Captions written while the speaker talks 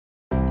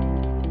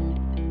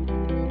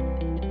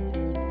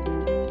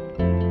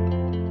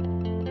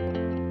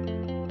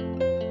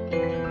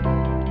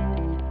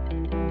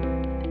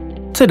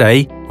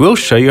Today, we'll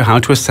show you how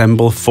to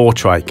assemble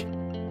 4TRIKE.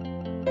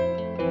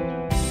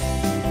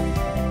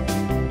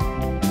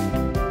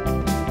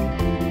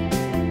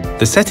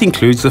 The set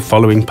includes the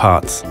following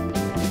parts: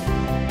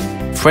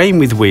 frame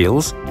with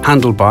wheels,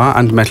 handlebar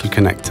and metal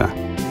connector,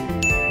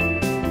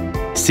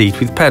 seat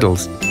with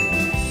pedals,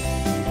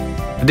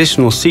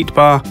 additional seat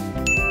bar,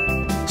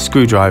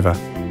 screwdriver.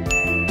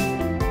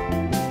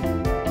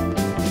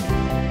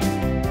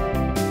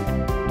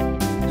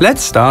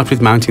 Let's start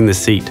with mounting the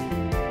seat.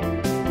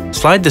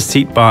 Slide the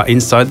seat bar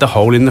inside the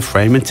hole in the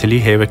frame until you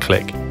hear a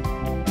click.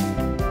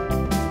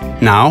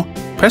 Now,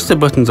 press the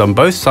buttons on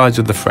both sides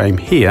of the frame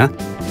here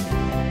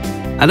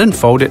and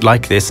unfold it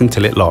like this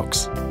until it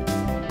locks.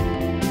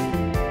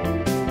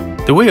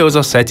 The wheels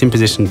are set in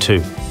position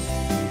 2.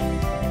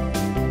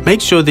 Make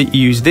sure that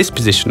you use this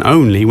position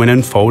only when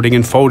unfolding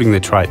and folding the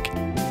trike.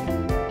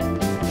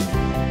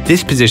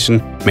 This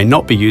position may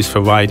not be used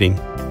for riding.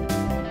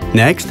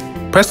 Next,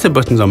 press the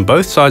buttons on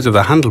both sides of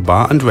the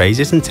handlebar and raise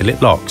it until it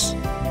locks.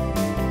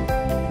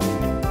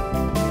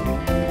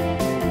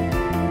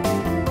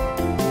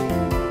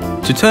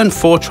 To turn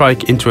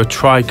 4TRIKE into a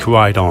trike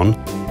ride-on,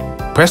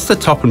 press the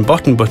top and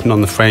bottom button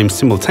on the frame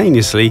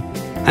simultaneously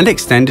and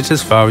extend it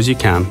as far as you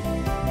can.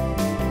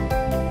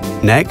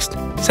 Next,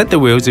 set the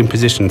wheels in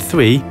position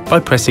 3 by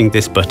pressing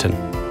this button.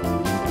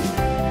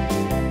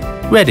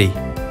 Ready!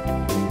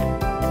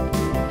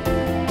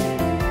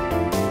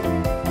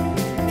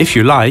 If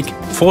you like,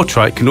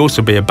 4TRIKE can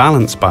also be a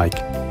balance bike.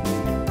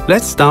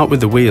 Let's start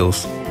with the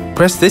wheels.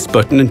 Press this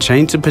button and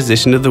change the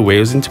position of the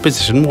wheels into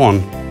position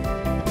 1.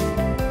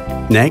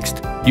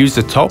 Next, use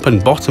the top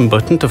and bottom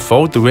button to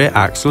fold the rear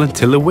axle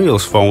until the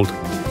wheels fold.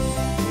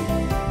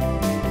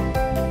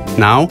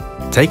 Now,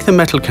 take the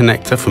metal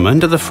connector from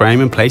under the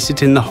frame and place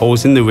it in the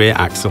holes in the rear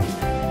axle.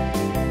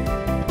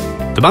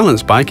 The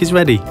balance bike is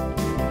ready.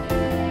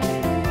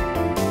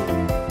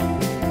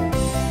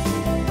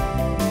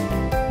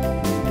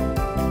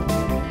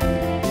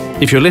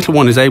 If your little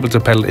one is able to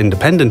pedal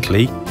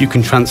independently, you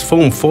can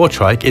transform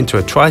 4TRIKE into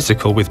a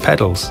tricycle with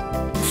pedals.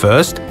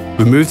 First,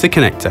 remove the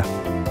connector.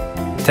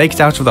 Take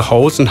it out of the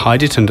holes and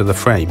hide it under the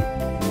frame.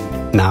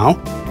 Now,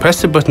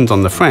 press the buttons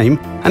on the frame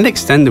and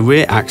extend the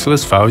rear axle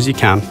as far as you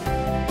can.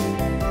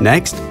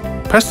 Next,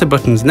 press the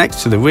buttons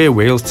next to the rear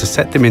wheels to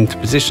set them into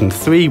position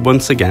 3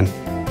 once again.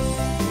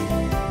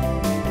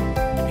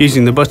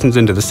 Using the buttons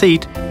under the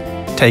seat,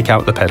 take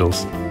out the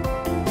pedals.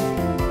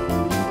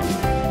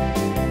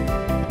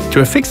 To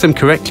affix them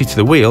correctly to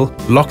the wheel,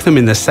 lock them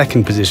in the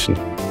second position.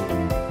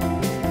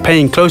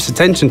 Paying close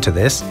attention to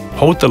this,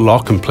 hold the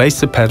lock and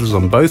place the pedals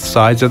on both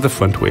sides of the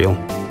front wheel.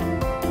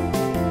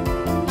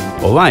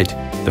 Alright,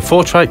 the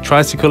 4TRIKE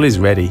tricycle is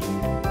ready.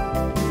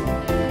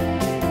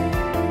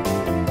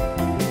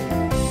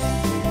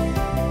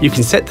 You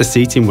can set the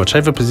seat in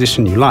whichever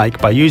position you like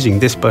by using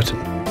this button.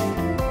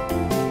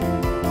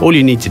 All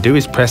you need to do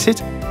is press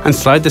it and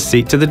slide the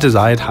seat to the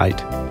desired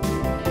height.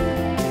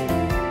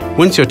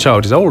 Once your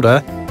child is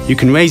older, you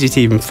can raise it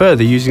even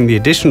further using the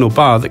additional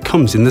bar that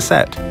comes in the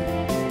set.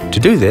 To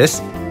do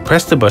this,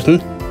 press the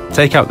button,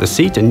 take out the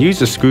seat and use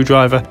the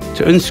screwdriver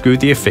to unscrew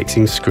the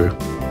affixing screw.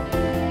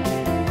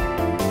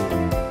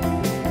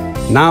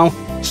 Now,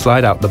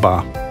 slide out the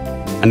bar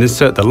and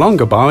insert the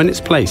longer bar in its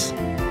place.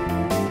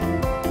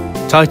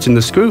 Tighten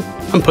the screw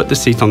and put the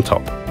seat on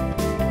top.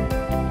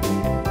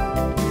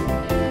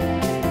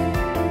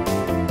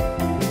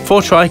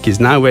 4TRIKE is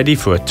now ready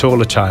for a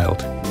taller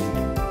child.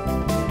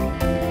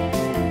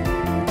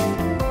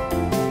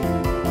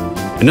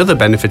 Another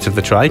benefit of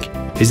the trike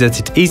is that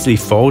it easily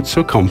folds to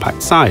a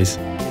compact size.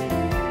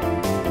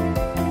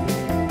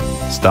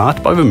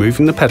 Start by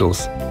removing the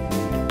pedals.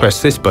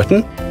 Press this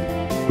button,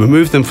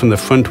 remove them from the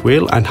front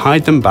wheel and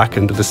hide them back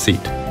under the seat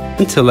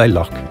until they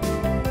lock.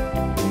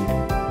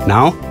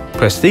 Now,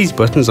 press these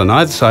buttons on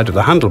either side of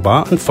the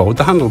handlebar and fold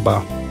the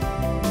handlebar.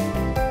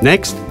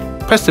 Next,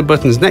 press the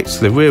buttons next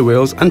to the rear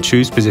wheels and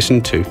choose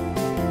position 2.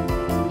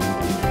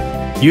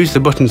 Use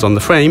the buttons on the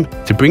frame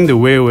to bring the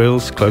rear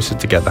wheels closer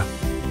together.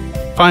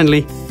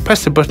 Finally,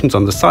 press the buttons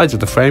on the sides of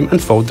the frame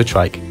and fold the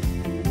trike.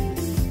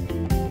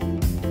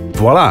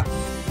 Voila!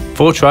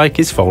 4TRIKE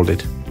is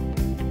folded.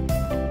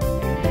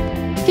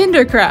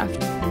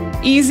 Kinderkraft.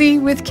 Easy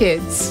with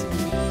kids.